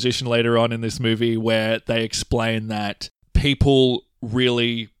some exposition later on in this movie where they explain that people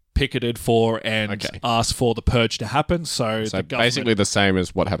really picketed for and asked for the purge to happen. So the government, basically the same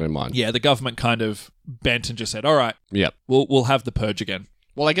as what happened in mine. Yeah, the government kind of bent and just said, all right, yep, we'll have the purge again.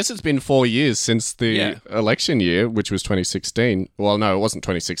 Well, I guess it's been 4 years since the election year, which was 2016. Well, no, it wasn't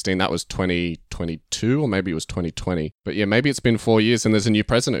 2016. That was 2022, or maybe it was 2020. But yeah, maybe it's been 4 years and there's a new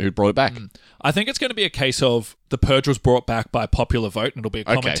president who brought it back. I think it's going to be a case of the purge was brought back by popular vote, and it'll be a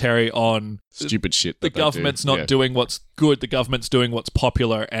commentary on stupid shit. The government's not doing what's good. The government's doing what's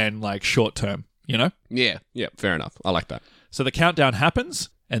popular and like short term, you know? Yeah, fair enough. I like that. So the countdown happens.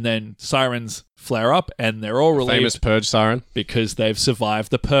 And then sirens flare up and they're all relieved. Famous purge siren. Because they've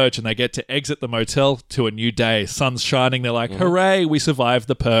survived the purge and they get to exit the motel to a new day. Sun's shining. They're like, hooray, we survived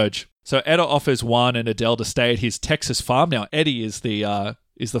the purge. So Etta offers Juan and Adele to stay at his Texas farm. Now, Eddie is the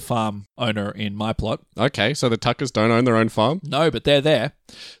farm owner in my plot. Okay, so the Tuckers don't own their own farm? No, but they're there.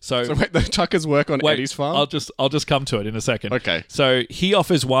 So wait, the Tuckers work on Eddie's farm? I'll just come to it in a second. Okay. So he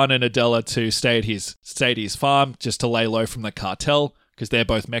offers Juan and Adela to stay at his farm just to lay low from the cartel. Because they're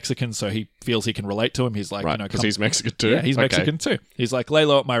both Mexican, so he feels he can relate to him. He's like, because he's Mexican too. Yeah, he's Mexican too. He's like, lay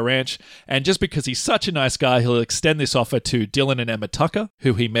low at my ranch. And just because he's such a nice guy, he'll extend this offer to Dylan and Emma Tucker,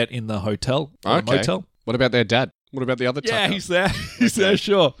 who he met in the hotel. Motel. What about their dad? What about the other Tucker? Yeah, he's there. He's there,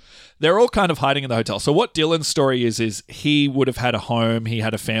 sure. They're all kind of hiding in the hotel. So what Dylan's story is he would have had a home, he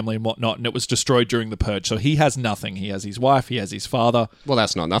had a family and whatnot, and it was destroyed during the purge. So he has nothing. He has his wife, he has his father. Well,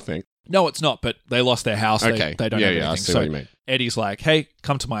 that's not nothing. No, it's not, but they lost their house. Okay. They don't have anything. I see what you mean. Eddie's like, hey,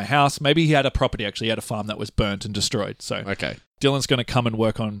 come to my house. Maybe he had a property, actually. He had a farm that was burnt and destroyed. So Dylan's going to come and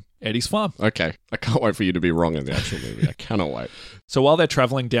work on Eddie's farm. Okay. I can't wait for you to be wrong in the actual movie. I cannot wait. So while they're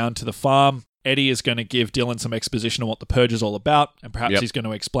traveling down to the farm, Eddie is going to give Dylan some exposition on what the purge is all about. And perhaps he's going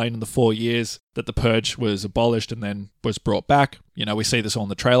to explain in the 4 years that the purge was abolished and then was brought back. You know, we see this all in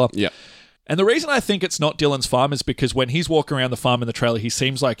the trailer. Yeah. And the reason I think it's not Dylan's farm is because when he's walking around the farm in the trailer, he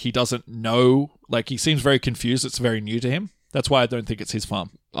seems like he doesn't know, like he seems very confused. It's very new to him. That's why I don't think it's his farm.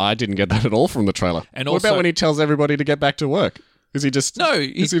 I didn't get that at all from the trailer. And what also, about when he tells everybody to get back to work? Is he just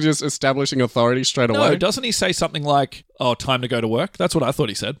is he just establishing authority straight away? No, doesn't he say something like, oh, time to go to work? That's what I thought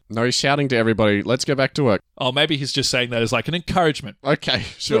he said. No, he's shouting to everybody, let's go back to work. Oh, maybe he's just saying that as like an encouragement. Okay,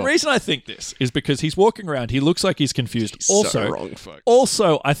 sure. The reason I think this is because he's walking around, he looks like he's confused. He's so wrong, folks.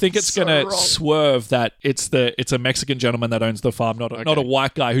 Also, I think it's going to swerve that it's a Mexican gentleman that owns the farm, not a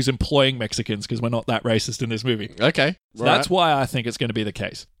white guy who's employing Mexicans, because we're not that racist in this movie. Okay. So that's why I think it's going to be the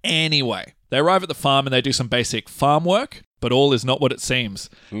case. Anyway, they arrive at the farm and they do some basic farm work. But all is not what it seems.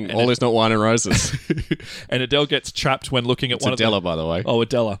 All is not wine and roses. And Adele gets trapped when looking at it's one Adela, of the... by the way. Oh,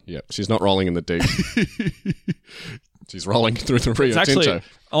 Adela. Yeah, she's not rolling in the deep. She's rolling through the Rio Tinto. Tinto.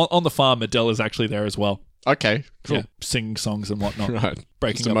 On the farm, Adela's actually there as well. Okay, cool. Yeah, singing songs and whatnot. Right.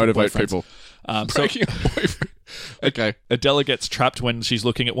 Breaking just to up motivate people. Breaking up boyfriend. Okay. Adela gets trapped when she's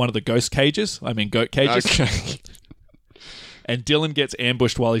looking at one of the goat cages. Okay. And Dylan gets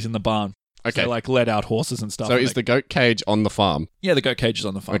ambushed while he's in the barn. Okay. So like let out horses and stuff. So is the goat cage on the farm? Yeah, the goat cage is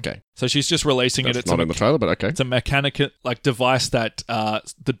on the farm. Okay. So she's just releasing it. It's not in the trailer, but okay. It's a mechanical device that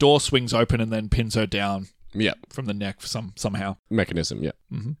the door swings open and then pins her down. Yeah. From the neck somehow. Mechanism, yeah.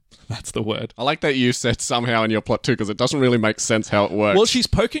 Mm-hmm. That's the word. I like that you said somehow in your plot too, because it doesn't really make sense how it works. Well, she's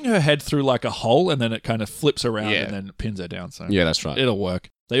poking her head through like a hole and then it kind of flips around and then pins her down. So yeah, that's right. It'll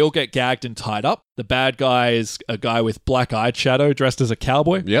work. They all get gagged and tied up. The bad guy is a guy with black-eyed shadow dressed as a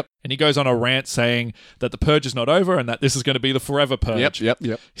cowboy. Yep. And he goes on a rant saying that the purge is not over and that this is going to be the forever purge. Yep.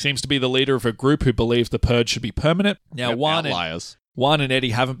 He seems to be the leader of a group who believe the purge should be permanent. Now, outliers. Juan and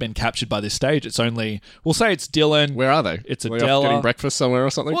Eddie haven't been captured by this stage. It's only, we'll say it's Dylan. Where are they? It's Are they Adela. off getting breakfast somewhere or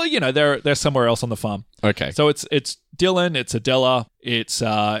something? Well, they're somewhere else on the farm. Okay. So it's Dylan, it's Adela, it's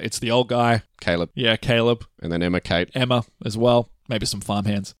the old guy. Caleb. Yeah, Caleb. And then Emma, Kate. Emma as well. Maybe some farm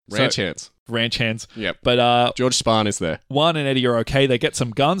hands. Ranch hands. Ranch hands. Yep. But George Spahn is there. Juan and Eddie are okay. They get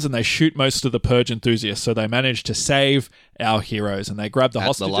some guns and they shoot most of the Purge enthusiasts. So they manage to save our heroes and they grab the At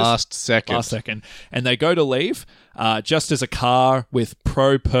hostages. the last second. And they go to leave just as a car with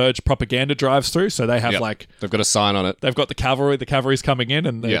pro-Purge propaganda drives through. So they have They've got a sign on it. they've got the cavalry. The cavalry's coming in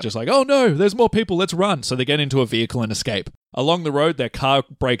and they're Yep. just like, oh no, there's more people. Let's run. So they get into a vehicle and escape. Along the road, their car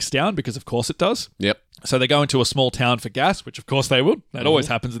breaks down because of course it does. Yep. So they go into a small town for gas, which of course they would. That always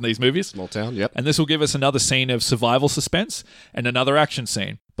happens in these movies. Small town. Yep. And this will give us another scene of survival suspense and another action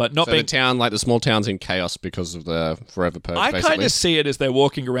scene. But not So being... the town, like the small town's in chaos because of the Forever Purge, I basically. kind of see it as they're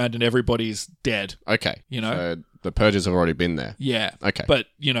walking around and everybody's dead. Okay. You know? So the Purges have already been there. Yeah. Okay. But,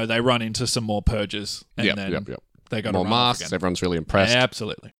 they run into some more purges. And Yep. then Yep. they got More run off masks. again. Everyone's really impressed.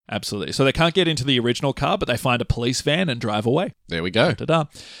 Absolutely. Absolutely. So they can't get into the original car, but they find a police van and drive away. There we go. Ta-da.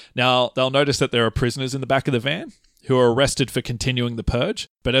 Now, they'll notice that there are prisoners in the back of the van who are arrested for continuing the purge.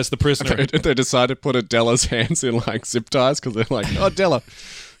 But as the prisoner... They decided to put Adela's hands in like zip ties because they're like, oh, Adela,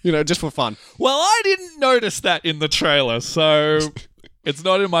 just for fun. Well, I didn't notice that in the trailer, so it's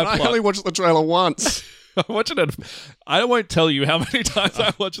not in my I plot. only watched the trailer once. I'm watching it. I won't tell you how many times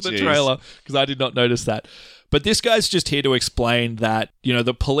I watched the jeez. trailer because I did not notice that. But this guy's just here to explain that,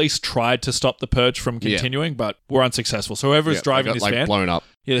 the police tried to stop the purge from continuing, but were unsuccessful. So whoever's driving this van, blown up.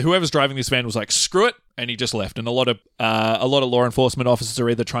 whoever's driving this van was like, screw it, and he just left. And a lot of law enforcement officers are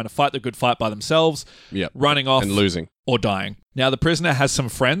either trying to fight the good fight by themselves, Yep. running off, And losing. or dying. Now, the prisoner has some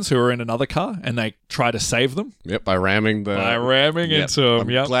friends who are in another car, and they try to save them Yep, by ramming the... into them. I'm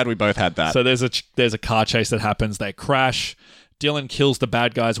Yep. glad we both had that. So there's a car chase that happens. They crash. Dylan kills the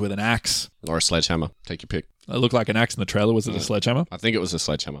bad guys with an axe. Or a sledgehammer. Take your pick. It looked like an axe in the trailer. Was it a sledgehammer? I think it was a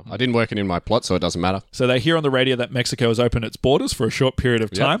sledgehammer. I didn't work it in my plot, so it doesn't matter. So they hear on the radio that Mexico has opened its borders for a short period of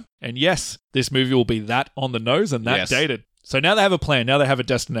time. And yes, this movie will be that on the nose and that Yes. dated. So now they have a plan. Now they have a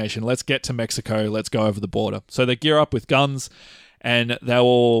destination. Let's get to Mexico. Let's go over the border. So they gear up with guns and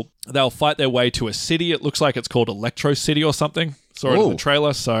they'll fight their way to a city. It looks like it's called Electro City or something. Saw it in the Ooh.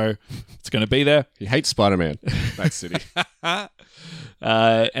 trailer, so it's going to be there. He hates Spider-Man. That city.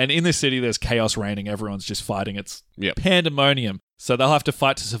 And in this city, there's chaos reigning. Everyone's just fighting. It's Yep. pandemonium. So they'll have to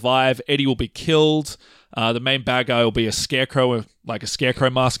fight to survive. Eddie will be killed. The main bad guy will be a scarecrow, like a scarecrow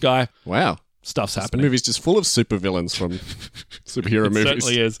mask guy. Wow. Stuff's The happening. movie's just full of supervillains from superhero It movies.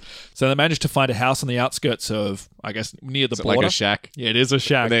 certainly is. So they managed to find a house on the outskirts of, I guess, near the Is it border. like a shack? Yeah, it is a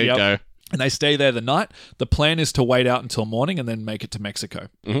shack. There you yep. go. And they stay there the night. The plan is to wait out until morning and then make it to Mexico.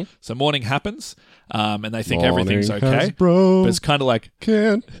 Mhm. So morning happens, and they think everything's Morning okay. has broken. But it's kind of like,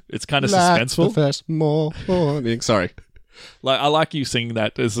 it's kind of like suspenseful. the first morning. Sorry. Like I like you singing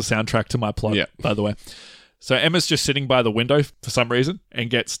that as the soundtrack to my plot, Yeah. by the way. So Emma's just sitting by the window for some reason and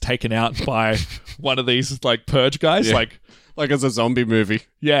gets taken out by one of these like purge guys. Yeah. Like it's a zombie movie.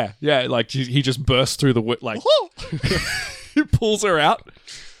 yeah, like he just bursts through the like he pulls her out.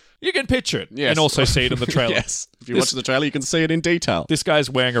 You can picture it Yes. and also see it in the trailer. Yes. If you This- watch the trailer, you can see it in detail. This guy's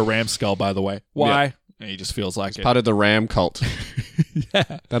wearing a ram skull, by the way. Why? He just feels like it. Part of the Ram cult. Yeah.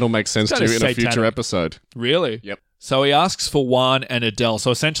 That'll make sense to kinda you in a future satanic. episode. Really? Yep. So he asks for Juan and Adele.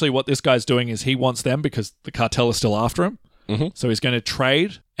 So essentially what this guy's doing is he wants them because the cartel is still after him. Mhm. So he's going to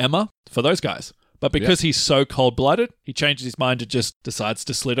trade Emma for those guys. But because he's so cold-blooded, he changes his mind and just decides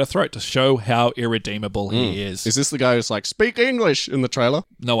to slit her throat to show how irredeemable he is. Is this the guy who's like, speak English in the trailer?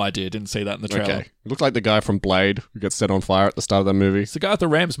 No idea. Didn't see that in the trailer. Okay. It looked like the guy from Blade who gets set on fire at the start of that movie. It's the guy with the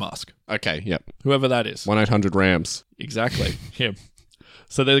ram's mask. Okay, yep. Whoever that is. 1-800-RAMS. Exactly. Him.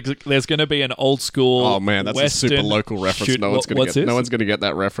 So there's going to be an old school. Oh man, that's Western a super local reference. shoot- No one's going what's to get. this? No one's going to get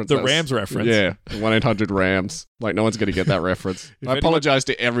that reference. The That's- Rams reference. Yeah, 1-800-RAMS. Like no one's going to get that reference. I apologize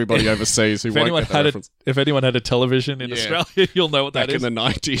to everybody overseas who If won't anyone get that had reference. if anyone had a television in Yeah. Australia, you'll know what Back that is. in the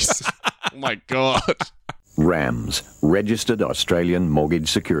 90s. Oh my god. RAMS, Registered Australian Mortgage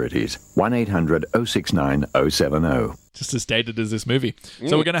Securities, 1800 069 070. Just as dated as this movie.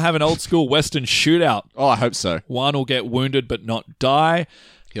 So we're going to have an old school Western shootout. Oh, I hope so. One will get wounded but not die.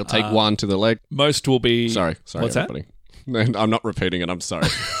 He'll take one to the leg. Most will be. Sorry, What's everybody. No, I'm not repeating it. I'm sorry.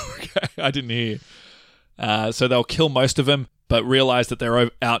 that? I didn't hear you. So they'll kill most of them, but realize that they're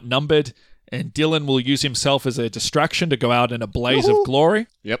outnumbered. and Dylan will use himself as a distraction to go out in a blaze of glory.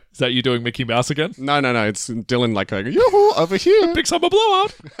 Yep. Is that you doing Mickey Mouse again? No. It's Dylan like going, yoo-hoo, over here. Big summer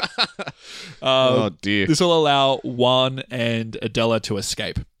blowout. Oh, dear. This will allow Juan and Adela to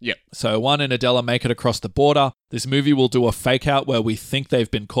escape. Yep. So Juan and Adela make it across the border. This movie will do a fake out where we think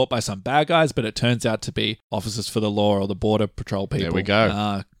they've been caught by some bad guys, but it turns out to be officers for the law or the border patrol people. There we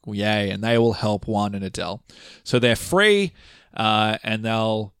go. Yay. And they will help Juan and Adele. So they're free, and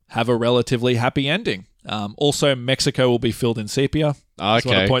they'll have a relatively happy ending. Also, Mexico will be filled in sepia. I just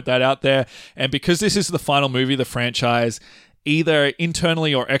want to point that out there. And because this is the final movie of the franchise, either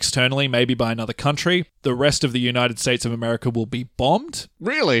internally or externally, maybe by another country, the rest of the United States of America will be bombed.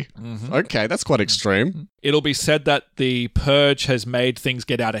 Really? Mm-hmm. Okay, that's quite extreme. It'll be said that the purge has made things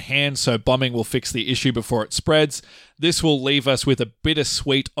get out of hand, so bombing will fix the issue before it spreads. This will leave us with a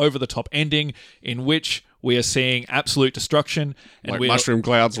bittersweet, over-the-top ending in which we are seeing absolute destruction. And like mushroom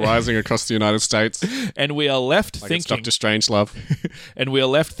clouds rising across the United States. And we are left like thinking... It's Dr. Strangelove. And we are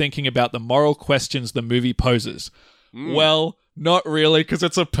left thinking about the moral questions the movie poses. Well, not really, because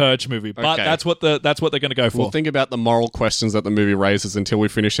it's a purge movie, but Okay. that's what they're going to go for. We'll think about the moral questions that the movie raises until we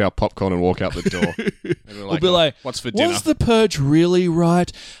finish our popcorn and walk out the door. And we're We'll be like, what's for dinner? Was the purge really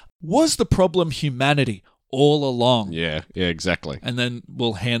right? Was the problem humanity all along? Yeah, exactly. And then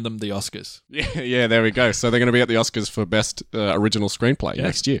we'll hand them the Oscars. Yeah, there we go. So they're going to be at the Oscars for Best Original Screenplay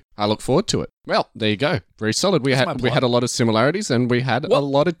next year. I look forward to it. Well, there you go. Very solid. We had a lot of similarities and we had a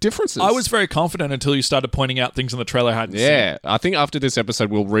lot of differences. I was very confident until you started pointing out things in the trailer I hadn't seen. Yeah, I think after this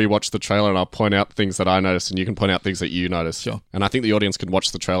episode we'll rewatch the trailer and I'll point out things that I noticed and you can point out things that you noticed. Sure. And I think the audience can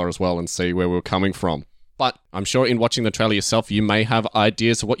watch the trailer as well and see where we're coming from. But I'm sure in watching the trailer yourself, you may have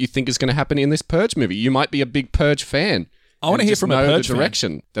ideas of what you think is going to happen in this Purge movie. You might be a big Purge fan. I want to hear from a Purge the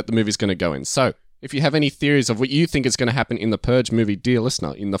direction that the movie's going to go in. So, if you have any theories of what you think is going to happen in the Purge movie, dear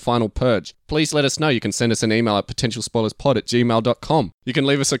listener, in the final Purge, please let us know. You can send us an email at potentialspoilerspod@gmail.com. You can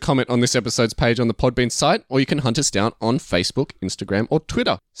leave us a comment on this episode's page on the Podbean site, or you can hunt us down on Facebook, Instagram, or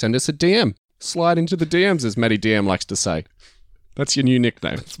Twitter. Send us a DM. Slide into the DMs, as Matty DM likes to say. That's your new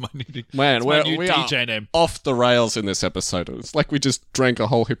nickname. That's my new nickname. Man, my new we DJ are name. Off the rails in this episode. It's like we just drank a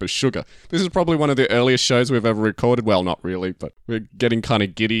whole heap of sugar. This is probably one of the earliest shows we've ever recorded. Well, not really, but we're getting kind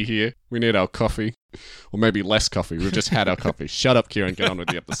of giddy here. We need our coffee. Or maybe less coffee. We've just had our coffee. Shut up, Kieran. Get on with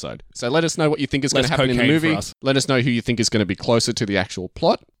the episode. So let us know what you think is going to happen in the movie. Let us know who you think is going to be closer to the actual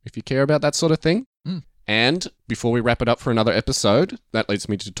plot, if you care about that sort of thing. And before we wrap it up for another episode, that leads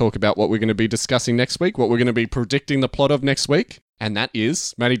me to talk about what we're going to be discussing next week, what we're going to be predicting the plot of next week. And that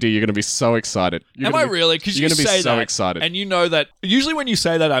is, Matty D, you're going to be so excited. Am I really? Because you say that. You're going to be so excited. And you know that, usually when you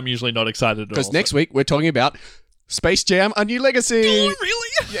say that, I'm usually not excited at all. Because next week, we're talking about Space Jam: A New Legacy. Oh, really?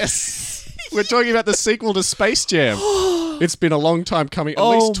 Yes. We're talking about the sequel to Space Jam. It's been a long time coming, at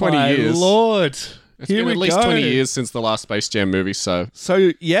least 20 years. Oh, my Lord. It's been at least 20 years since the last Space Jam movie, so...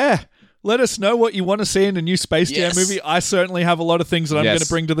 So, yeah. Let us know what you want to see in a new Space Jam movie. I certainly have a lot of things that I'm going to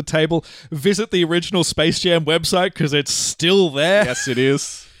bring to the table. Visit the original Space Jam website because it's still there. Yes, it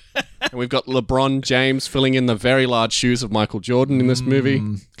is. And we've got LeBron James filling in the very large shoes of Michael Jordan in this movie.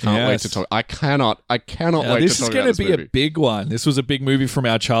 Can't wait to talk. I cannot wait to talk about this movie. This is going to be a big one. This was a big movie from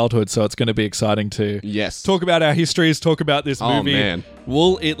our childhood, so it's going to be exciting to talk about our histories, talk about this movie. Oh, man.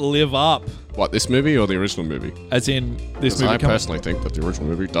 Will it live up? What, this movie or the original movie? As in this movie. I personally think that the original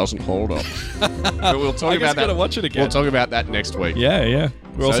movie doesn't hold up. But we'll talk about that. Gotta watch it again. We'll talk about that next week. Yeah.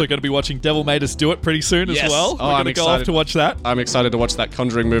 We're also going to be watching Devil Made Us Do It pretty soon as well. We're going to go off to watch that. I'm excited to watch that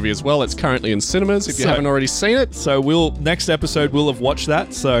Conjuring movie as well. It's currently in cinemas if you haven't already seen it. So next episode we'll have watched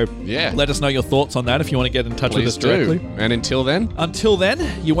that. So let us know your thoughts on that if you want to get in touch with us directly. And until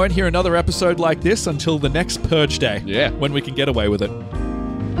then, you won't hear another episode like this until the next Purge Day. Yeah. When we can get away with it.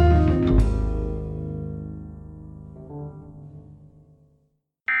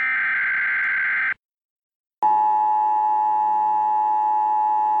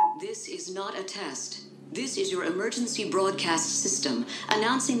 This is not a test. This is your emergency broadcast system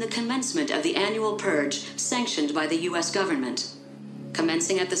announcing the commencement of the annual purge sanctioned by the U.S. government.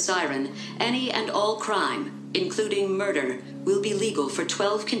 Commencing at the siren, any and all crime, including murder, will be legal for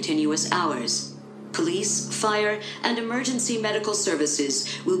 12 continuous hours. Police, fire, and emergency medical services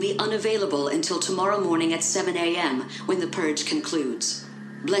will be unavailable until tomorrow morning at 7 a.m. when the purge concludes.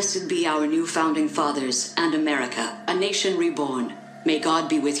 Blessed be our new founding fathers and America, a nation reborn. May God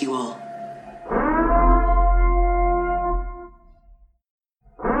be with you all.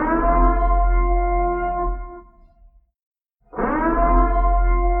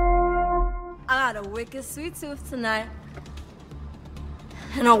 I got a wicked sweet tooth tonight.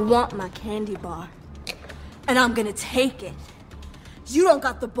 And I want my candy bar. And I'm gonna take it. You don't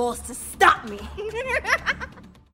got the balls to stop me.